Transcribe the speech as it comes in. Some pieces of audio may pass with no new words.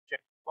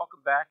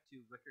welcome back to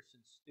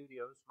Wickerson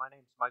Studios. My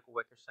name is Michael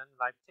Wickerson,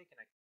 and I've taken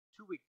a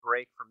 2-week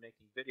break from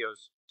making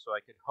videos so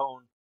I could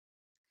hone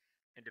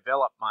and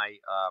develop my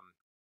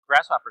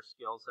Grasshopper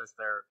skills as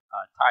they're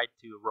tied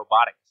to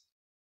robotics.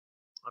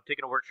 I'm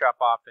taking a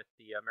workshop off at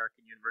the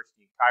American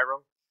University in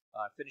Cairo,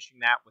 finishing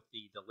that with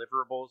the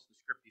deliverables. The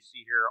script you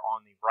see here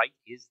on the right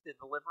is the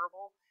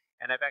deliverable,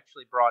 and I've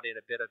actually brought in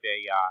a bit of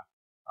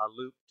a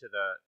loop to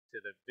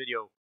the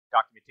video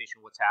documentation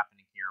of what's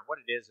happening here. And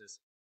what it is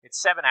it's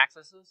 7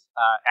 axes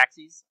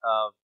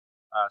of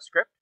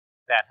script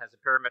that has a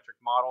parametric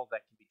model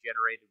that can be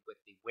generated with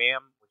the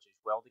WAAM, which is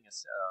welding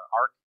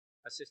arc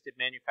assisted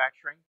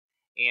manufacturing.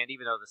 And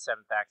even though the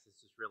 7th axis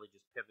is really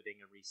just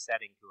pivoting and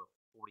resetting to a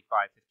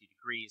 45-50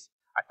 degrees,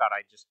 I thought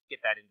I'd just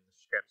get that into the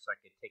script so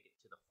I could take it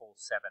to the full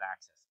 7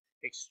 axis.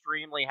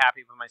 Extremely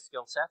happy with my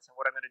skill sets, and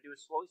what I'm going to do is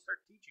slowly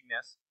start teaching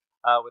this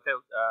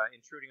without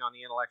intruding on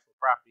the intellectual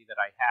property that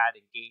I had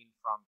and gained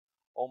from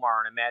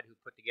Omar and Ahmed, who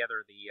put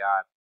together the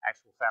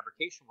actual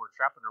fabrication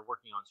workshop, and are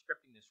working on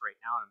scripting this right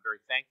now, and I'm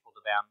very thankful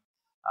to them.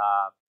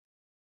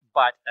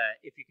 But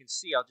if you can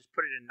see, I'll just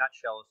put it in a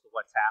nutshell as to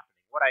what's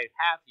happening. What I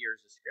have here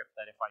is a script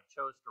that if I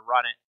chose to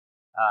run it,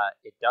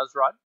 it does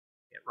run.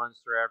 It runs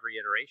through every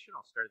iteration.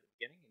 I'll start at the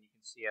beginning, and you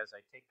can see as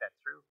I take that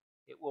through,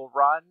 it will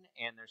run,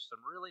 and there's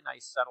some really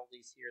nice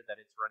subtleties here that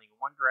it's running in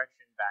one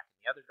direction, back in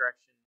the other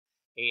direction,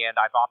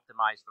 and I've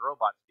optimized the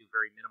robot to do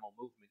very minimal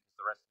movement because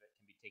the rest of it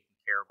can be taken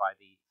care of by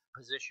the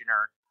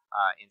positioner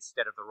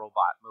instead of the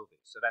robot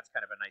moving. So that's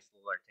kind of a nice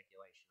little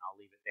articulation. I'll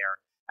leave it there.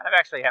 And I've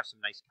actually have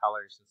some nice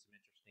colors and some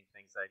interesting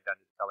things that I've done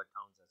to the color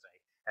tones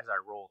as I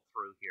roll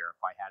through here. If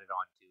I had it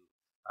onto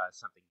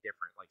something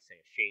different, like say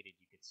a shaded,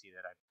 you can see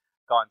that I've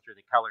gone through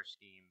the color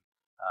scheme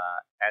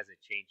as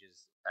it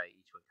changes.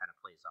 Each one kind of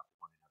plays off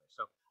one another.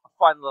 So a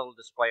fun little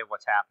display of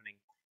what's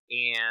happening.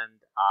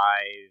 And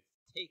I've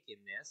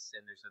taken this,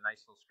 and there's a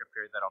nice little script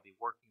here that I'll be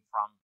working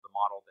from the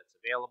model that's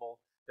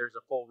available. There's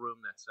a full room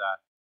that's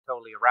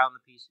totally around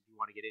the piece if you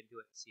want to get into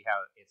it and see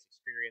how it's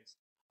experienced.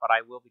 But I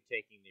will be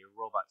taking the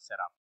robot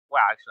setup.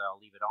 Well, actually,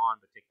 I'll leave it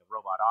on, but take the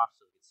robot off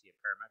so we can see it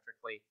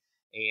parametrically.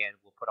 And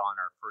we'll put on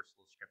our first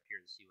little script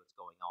here to see what's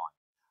going on.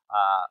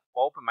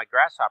 I'll open my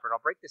Grasshopper, and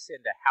I'll break this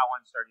into how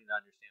I'm starting to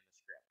understand the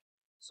script.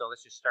 So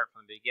let's just start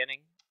from the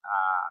beginning,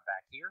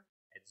 back here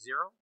at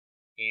 0.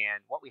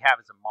 And what we have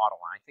is a model.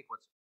 And I think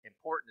what's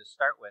important to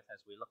start with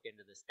as we look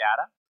into this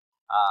data,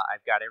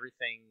 I've got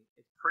everything.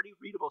 It's pretty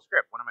readable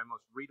script, one of my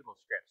most readable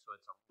scripts. So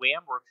it's a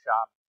WAAM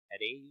workshop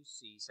at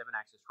AUC,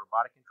 7-axis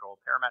robotic control.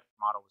 Parametric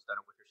model was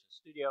done at Wickerson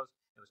Studios.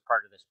 It was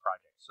part of this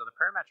project. So the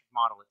parametric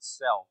model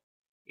itself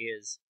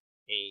is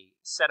a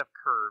set of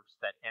curves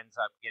that ends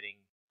up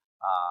getting,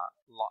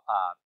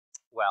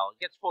 well,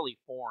 it gets fully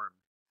formed,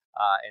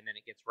 and then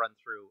it gets run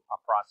through a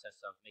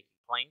process of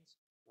making planes.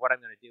 What I'm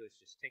going to do is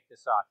just take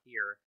this off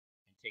here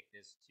and take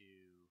this to,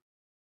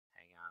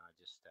 hang on, I'll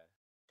just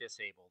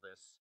disable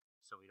this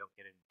so we don't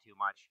get into too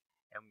much.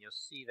 And you'll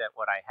see that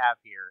what I have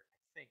here,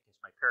 I think, is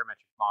my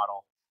parametric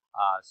model,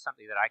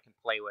 something that I can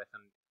play with.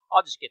 And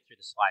I'll just get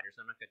through the sliders.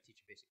 I'm not going to teach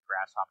a basic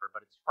Grasshopper,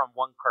 but it's from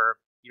one curve.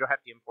 You don't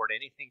have to import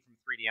anything from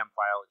 3DM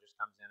file. It just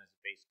comes in as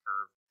a base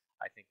curve.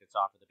 I think that's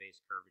off of the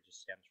base curve. It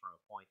just stems from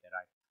a point that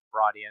I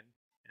brought in.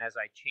 And as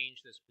I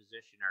change this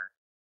positioner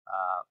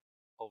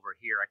over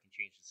here, I can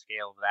change the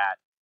scale of that,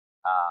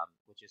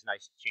 which is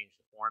nice to change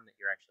the form that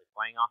you're actually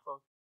playing off of.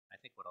 I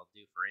think what I'll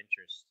do for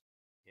interest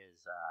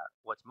is,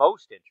 what's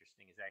most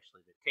interesting is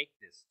actually to take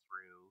this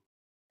through.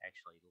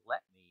 Actually,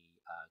 let me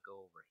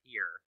go over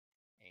here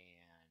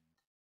and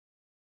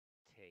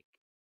take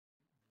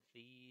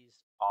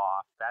these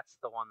off. That's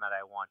the one that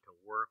I want to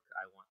work.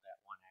 I want that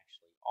one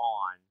actually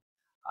on.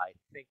 I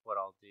think what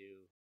I'll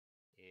do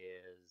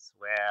is,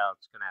 well,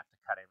 it's going to have to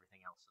cut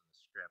everything else in the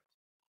script.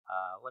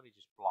 Let me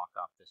just block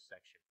off this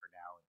section for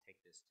now and take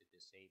this to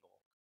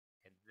disable.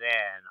 And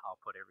then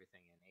I'll put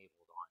everything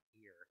enabled on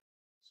here.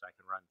 So I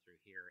can run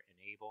through here,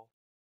 enable.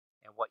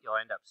 And what you'll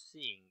end up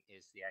seeing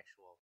is the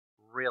actual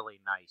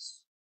really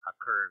nice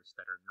curves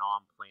that are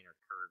non-planar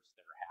curves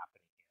that are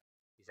happening here.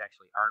 These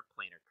actually aren't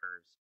planar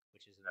curves,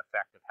 which is an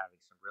effect of having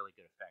some really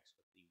good effects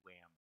with the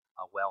WAAM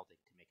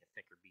welding to make a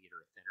thicker bead or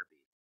a thinner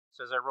bead.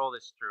 So as I roll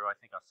this through, I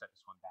think I'll set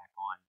this one back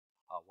on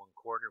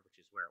 1/4, which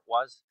is where it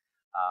was.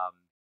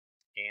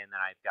 And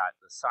then I've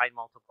got the sine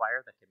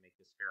multiplier that can make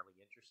this fairly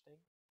interesting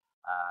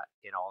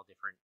in all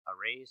different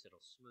arrays.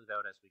 It'll smooth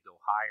out as we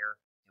go higher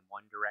in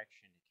one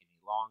direction. It can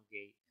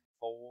elongate and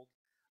fold.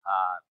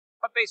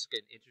 But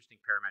basically an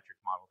interesting parametric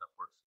model that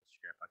works with the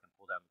script. I can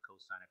pull down the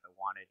cosine if I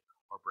wanted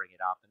or bring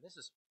it up. And this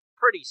is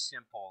pretty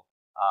simple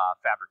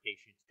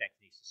fabrication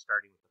techniques,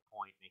 starting with the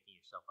point, making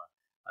yourself a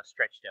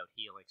stretched out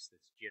helix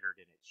that's jittered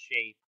in its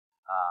shape.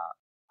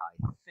 I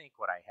think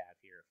what I have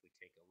here, if we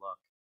take a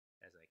look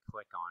as I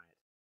click on it,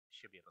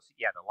 should be able to see,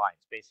 yeah, the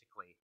lines.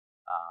 Basically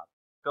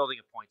building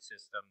a point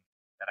system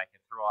that I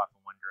can throw off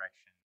in one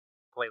direction,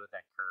 play with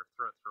that curve,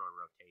 throw it through a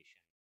rotation,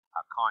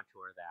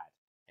 contour that,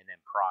 and then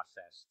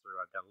process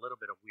through. I've done a little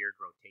bit of weird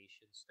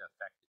rotations to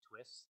affect the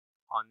twists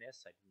on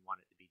this. I didn't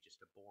want it to be just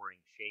a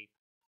boring shape.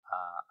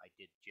 I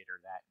did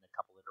jitter that in a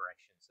couple of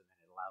directions, and then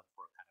it allowed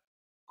for a kind of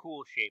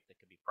cool shape that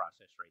could be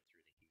processed right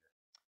through to here.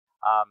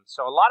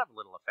 So a lot of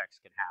little effects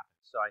can happen.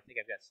 So I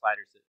think I've got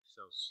sliders that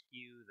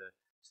skew the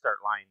start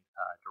line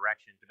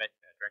direction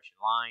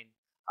line.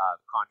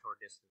 The contour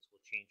distance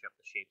will change up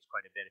the shapes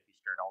quite a bit if you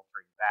start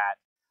altering that.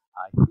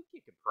 I think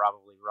you could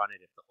probably run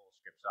it if the whole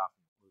script's off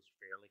and moves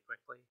fairly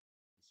quickly.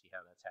 You see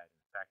how that's had an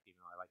effect,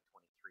 even though I like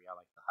 23, I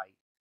like the height.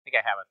 I think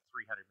I have a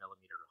 300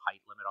 millimeter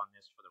height limit on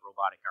this for the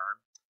robotic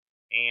arm.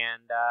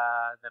 And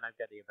then I've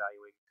got the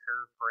evaluate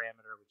curve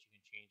parameter, which you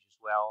can change as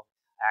well,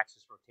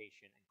 axis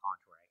rotation, and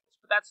contour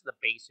angles. But that's the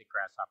basic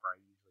Grasshopper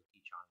I usually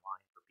teach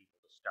online for people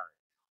to start.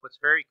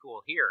 What's very cool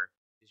here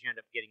is you end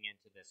up getting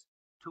into this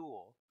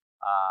tool,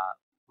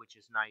 which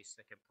is nice,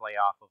 that can play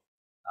off of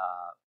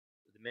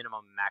the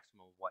minimum and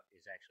maximum of what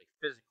is actually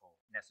physical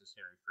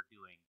necessary for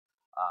doing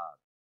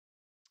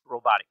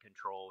robotic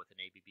control with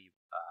an ABB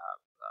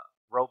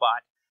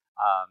robot.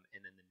 And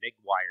then the MIG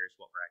wire is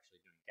what we're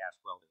actually doing gas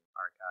welding,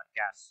 or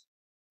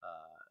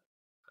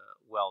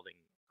welding,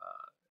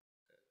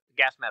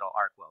 gas metal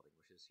arc welding,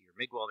 which is your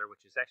MIG welder,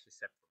 which is actually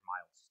set for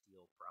mild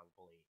steel,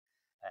 probably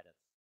at a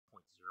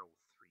 0.035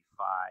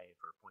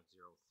 or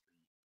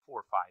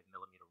 0.0345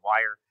 millimeter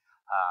wire.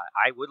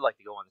 I would like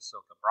to go on the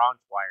silica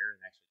bronze wire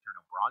and actually turn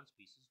out bronze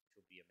pieces, which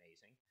would be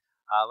amazing.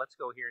 Let's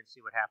go here and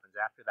see what happens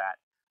after that.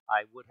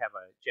 I would have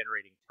a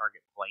generating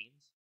target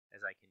planes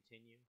as I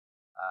continue.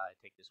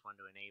 Take this one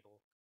to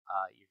enable.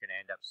 You're going to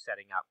end up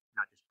setting up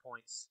not just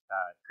points,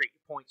 create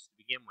your points to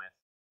begin with,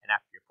 and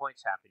after your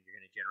points happen, you're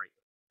going to generate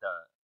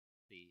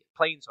the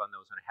planes on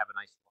those, and I have a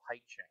nice little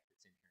height check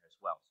that's in here as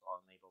well. So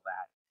I'll enable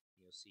that.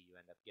 You'll see you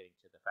end up getting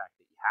to the fact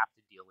that you have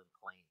to deal in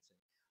planes, and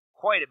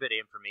quite a bit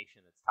of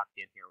information that's tucked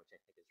in here, which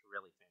I think is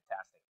really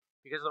fantastic,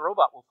 because the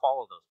robot will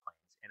follow those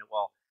planes, and it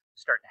will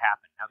start to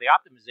happen. Now, the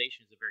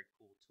optimization is a very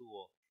cool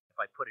tool. If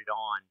I put it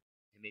on,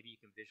 and maybe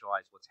you can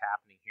visualize what's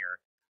happening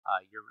here,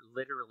 you're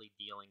literally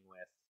dealing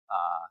with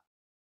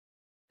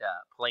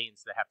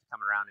planes that have to come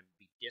around and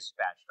be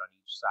dispatched on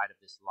each side of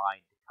this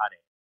line to cut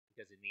it,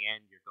 because in the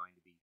end, you're going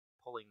to be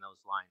pulling those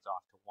lines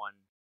off to one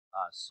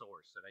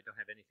source. And I don't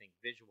have anything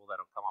visual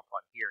that'll come up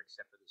on here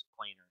except for this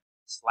planer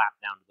slap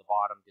down to the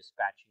bottom,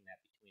 dispatching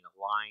that between a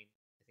line.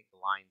 I think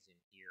the line's in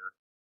here,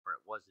 or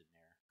it was in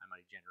there. I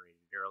might have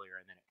generated it earlier,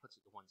 and then it puts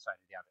it to one side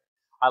or the other.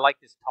 I like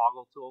this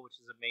toggle tool, which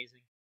is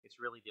amazing. It's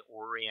really to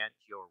orient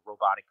your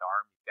robotic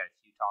arm. You've got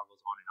a few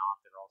toggles on and off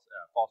that are also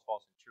false,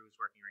 false, and true is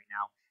working right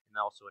now, and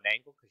also an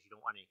angle because you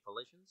don't want any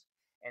collisions.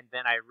 And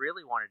then I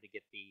really wanted to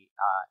get the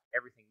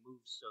everything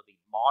moves, so the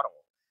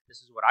model.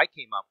 This is what I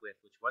came up with,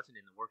 which wasn't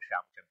in the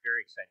workshop, which I'm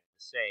very excited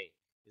to say,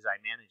 is I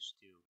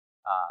managed to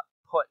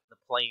put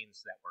the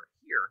planes that were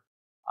here,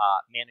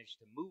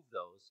 managed to move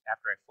those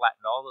after I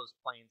flattened all those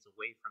planes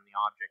away from the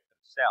object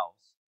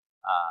themselves,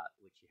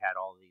 which you had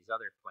all of these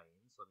other planes.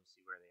 Let me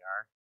see where they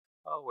are.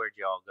 Oh, where'd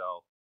you all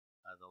go?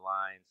 The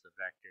lines, the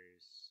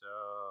vectors. So,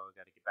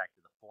 got to get back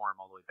to the form,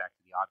 all the way back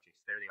to the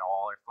objects. There they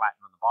all are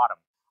flattened on the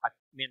bottom. I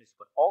managed to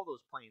put all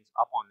those planes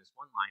up on this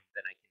one line,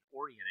 then I can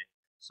orient it,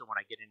 so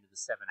when I get into the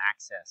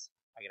 7-axis,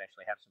 I can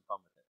actually have some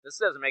fun with it.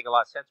 This doesn't make a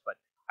lot of sense,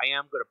 but I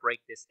am going to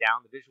break this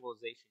down. The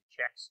visualization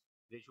checks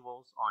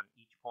visuals on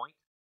each point,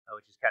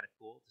 which is kind of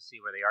cool to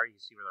see where they are. You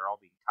see where they're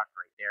all being tucked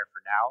right there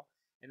for now.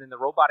 And then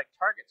the robotic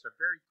targets are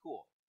very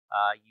cool.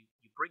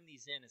 You bring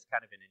these in as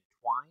kind of an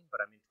entwine, but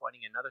I'm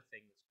entwining another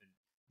thing that's been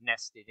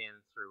nested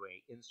in through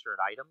a insert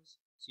items.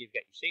 So you've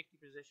got your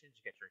safety positions,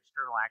 you got your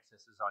external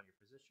axes on your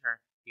positioner,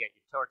 you got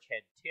your torch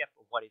head tip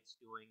of what it's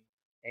doing,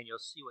 and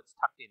you'll see what's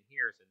tucked in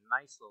here is a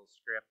nice little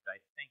script,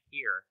 I think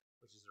here,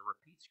 which is a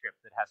repeat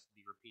script that has to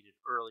be repeated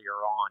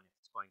earlier on if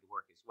it's going to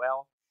work as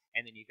well.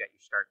 And then you've got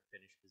your start and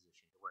finish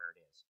position to where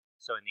it is.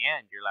 So in the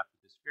end, you're left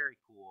with this very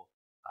cool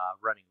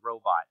running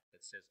robot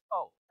that says,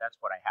 oh, that's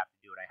what I have to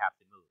do, and I have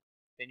to move.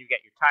 Then you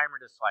get your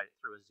timer to slide it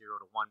through a 0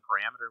 to 1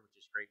 parameter, which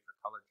is great for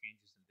color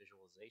changes and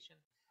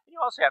visualization. And you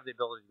also have the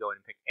ability to go in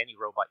and pick any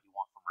robot you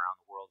want from around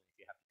the world. If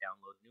you have to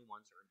download new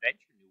ones or invent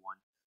your new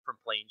one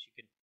from planes,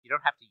 you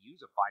don't have to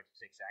use a 5 to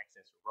 6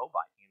 axis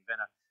robot. You can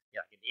invent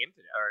like an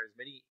infinite or as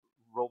many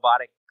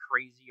robotic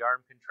crazy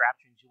arm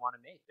contraptions you want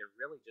to make. They're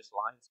really just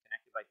lines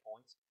connected by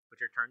points, which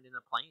are turned into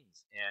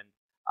planes, and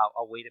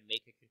a way to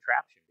make a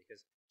contraption.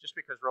 Because just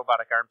because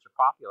robotic arms are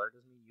popular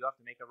doesn't mean you have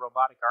to make a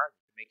robotic arm.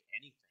 You can make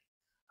anything.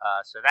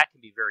 So that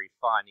can be very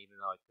fun, even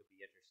though it could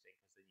be interesting,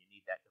 because then you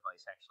need that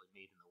device actually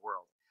made in the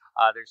world.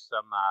 There's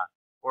some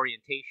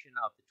orientation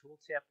of the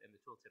tooltip, and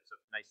the tooltip's a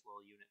nice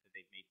little unit that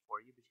they've made for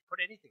you, but you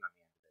put anything on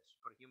the end of this. You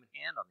put a human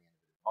hand on the end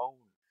of it, a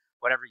bone,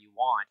 whatever you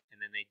want,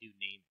 and then they do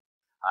name it.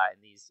 And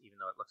these, even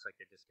though it looks like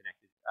they're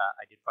disconnected,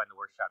 I did find the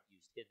workshop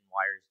used hidden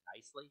wires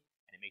nicely,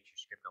 and it makes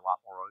your script a lot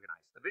more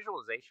organized. The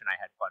visualization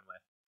I had fun with,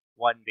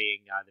 one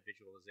being the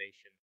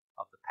visualization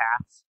of the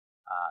paths.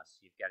 So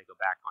you've got to go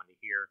back onto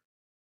here,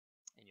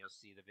 and you'll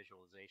see the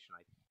visualization.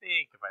 I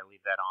think if I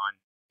leave that on,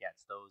 yeah,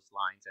 it's those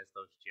lines as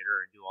those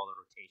jitter and do all the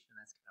rotation.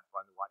 That's kind of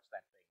fun to watch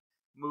that thing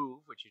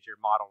move, which is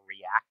your model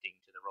reacting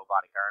to the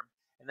robotic arm.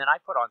 And then I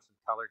put on some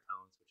color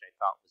tones, which I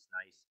thought was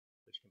nice.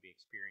 which can be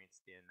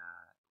experienced in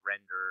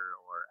render,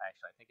 or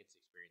actually I think it's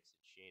experienced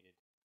in shaded.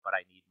 But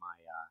I need my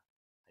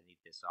I need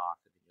this off,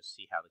 and then you'll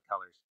see how the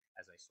colors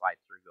as I slide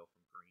through go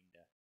from green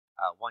to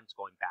one's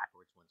going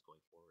backwards, one's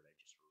going forward. I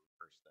just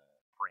reverse the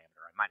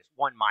parameter. I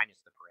minus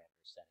the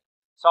parameter setting.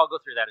 So I'll go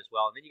through that as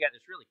well. And then you got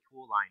this really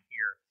cool line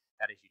here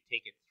that as you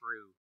take it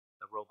through,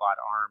 the robot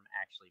arm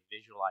actually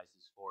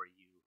visualizes for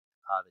you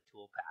the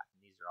toolpath. And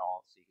these are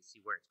all, so you can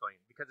see where it's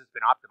going. Because it's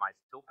been optimized,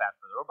 the toolpath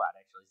for the robot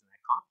actually isn't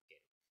that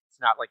complicated.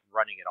 It's not like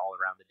running it all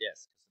around the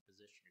disk, because the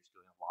positioner is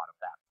doing a lot of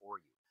that for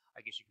you.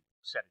 I guess you could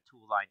set a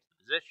tool line to the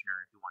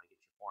positioner if you want to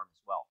get your form as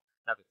well.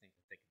 Another thing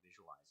that they can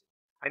visualize it.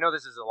 I know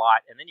this is a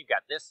lot. And then you've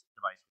got this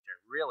device, which I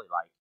really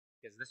like,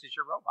 because this is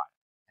your robot.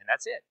 And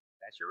that's it.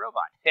 That's your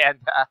robot.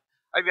 And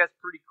I think that's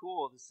pretty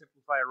cool to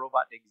simplify a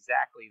robot to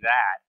exactly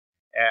that.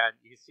 And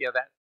you can see how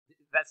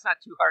that's not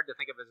too hard to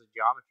think of as a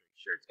geometry.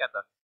 Sure, it's got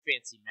the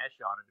fancy mesh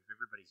on it of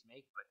everybody's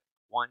make, but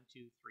 1,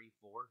 2, 3,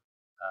 4,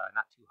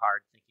 not too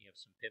hard thinking of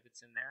some pivots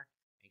in there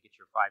and get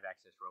your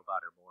 5-axis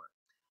robot or more.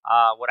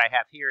 What I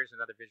have here is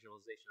another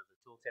visualization of the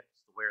tooltip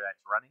as to where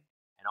that's running,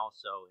 and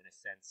also in a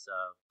sense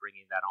of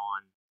bringing that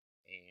on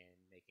and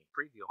making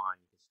preview on.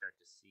 You can start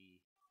to see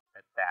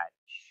that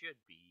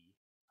should be,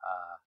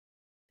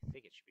 I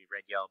think it should be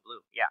red, yellow,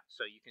 blue. Yeah,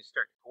 so you can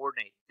start to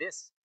coordinate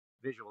this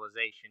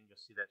visualization. You'll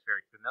see that's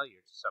very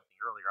familiar to something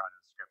earlier on in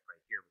the script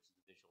right here, which is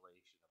the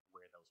visualization of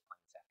where those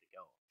planes have to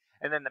go.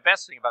 And then the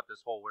best thing about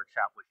this whole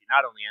workshop was you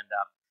not only end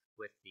up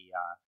with the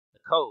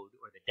code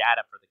or the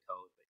data for the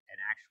code, but an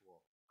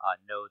actual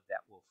node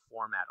that will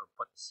format or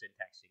put the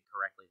syntax in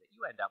correctly, that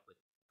you end up with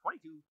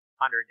 2,266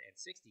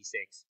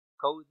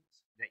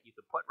 codes that you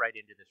could put right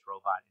into this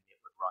robot and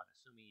it would run,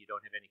 assuming you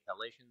don't have any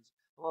collisions.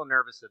 I'm a little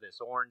nervous of this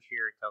orange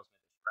here. It tells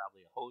me there's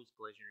probably a hose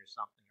collision or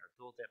something, or a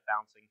tooltip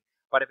bouncing.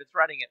 But if it's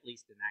running at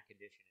least in that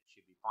condition, it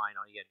should be fine.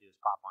 All you got to do is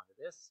pop onto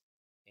this,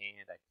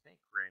 and I think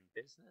we're in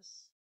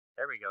business.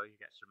 There we go. You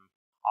got some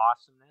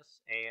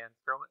awesomeness, and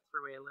throw it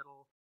through a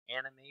little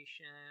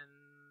animation.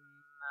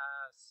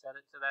 Set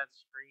it to that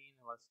screen,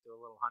 and let's do a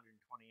little 120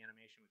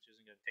 animation, which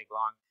isn't going to take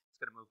long. It's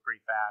going to move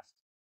pretty fast,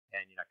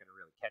 and you're not going to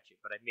really catch it.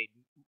 But I made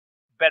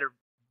better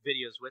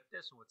videos with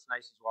this, and what's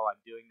nice is while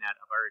I'm doing that,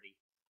 I've already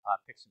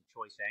picked some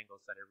choice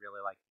angles that I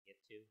really like to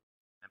get to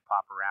and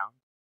pop around.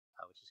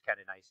 Which is kind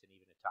of nice, and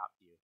even a top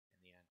view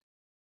in the end.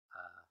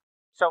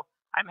 So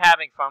I'm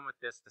having fun with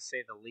this, to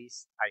say the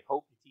least. I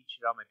hope to teach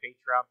it on my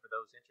Patreon for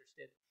those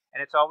interested.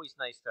 And it's always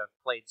nice to have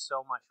played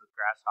so much with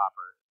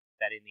Grasshopper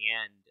that in the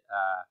end,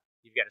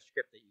 you've got a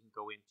script that you can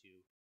go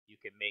into. You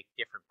can make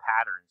different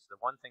patterns. The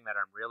one thing that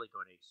I'm really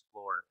going to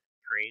explore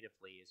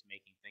creatively is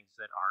making things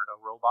that aren't a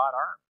robot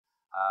arm.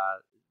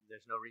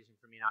 There's no reason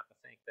for me not to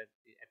think that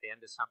at the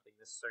end of something,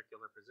 this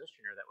circular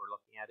positioner that we're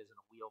looking at isn't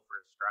a wheel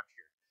for a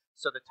structure.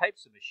 So the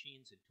types of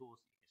machines and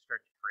tools that you can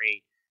start to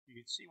create, you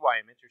can see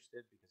why I'm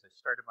interested, because I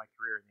started my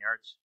career in the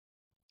arts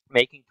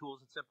making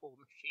tools and simple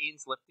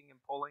machines, lifting and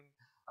pulling,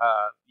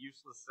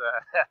 useless,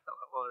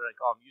 what do I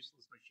call them,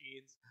 useless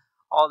machines,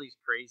 all these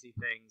crazy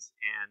things.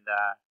 And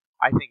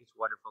I think it's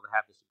wonderful to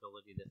have this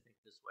ability to think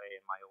this way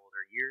in my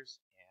older years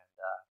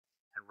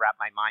and wrap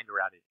my mind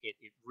around it.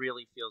 It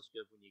really feels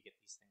good when you get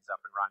these things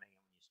up and running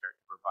and when you start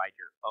to provide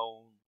your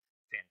own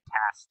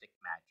fantastic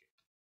magic.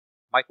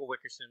 Michael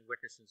Wickerson,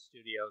 Wickerson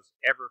Studios,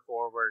 ever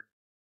forward.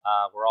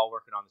 We're all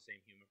working on the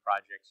same human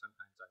project.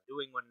 Sometimes I'm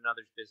doing one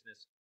another's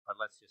business, but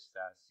let's just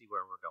see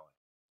where we're going.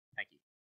 Thank you.